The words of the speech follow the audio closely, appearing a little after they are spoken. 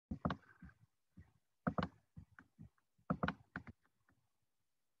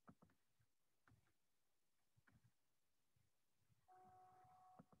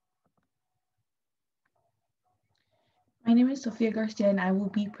My name is Sofia Garcia and I will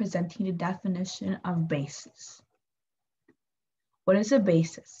be presenting the definition of basis. What is a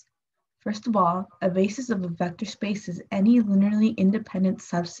basis? First of all, a basis of a vector space is any linearly independent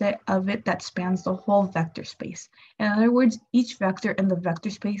subset of it that spans the whole vector space. In other words, each vector in the vector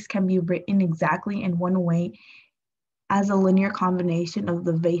space can be written exactly in one way as a linear combination of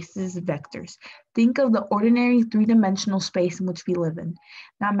the basis vectors. Think of the ordinary three-dimensional space in which we live in.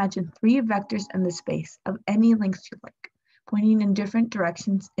 Now imagine three vectors in the space of any length you like, pointing in different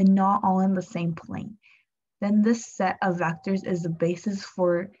directions and not all in the same plane. Then this set of vectors is the basis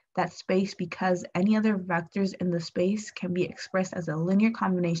for that space because any other vectors in the space can be expressed as a linear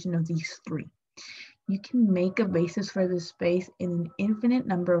combination of these three. You can make a basis for this space in an infinite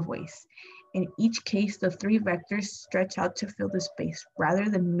number of ways. In each case, the three vectors stretch out to fill the space rather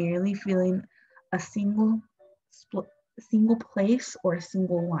than merely filling a single place or a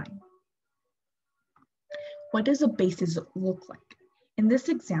single line. What does a basis look like? In this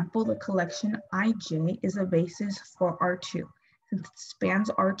example, the collection ij is a basis for R2, since it spans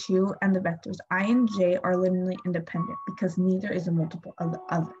R2 and the vectors I and j are linearly independent because neither is a multiple of the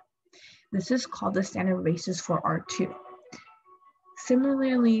other. This is called the standard basis for R2.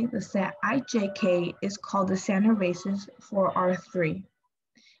 Similarly, the set ijk is called the standard basis for R3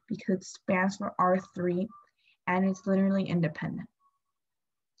 because it spans for R3 and it's linearly independent.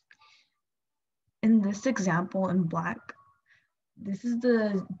 In this example in black, this is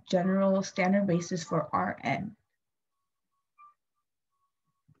the general standard basis for Rn.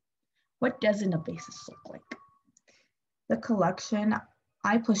 What doesn't a basis look like? The collection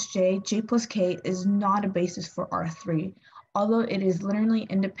I plus j, j plus k is not a basis for R3. Although it is linearly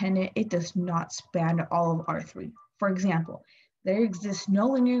independent, it does not span all of R3. For example, there exists no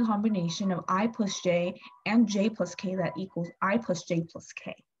linear combination of I plus j and j plus k that equals I plus j plus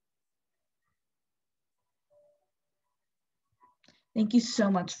k. Thank you so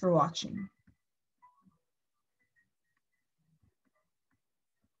much for watching.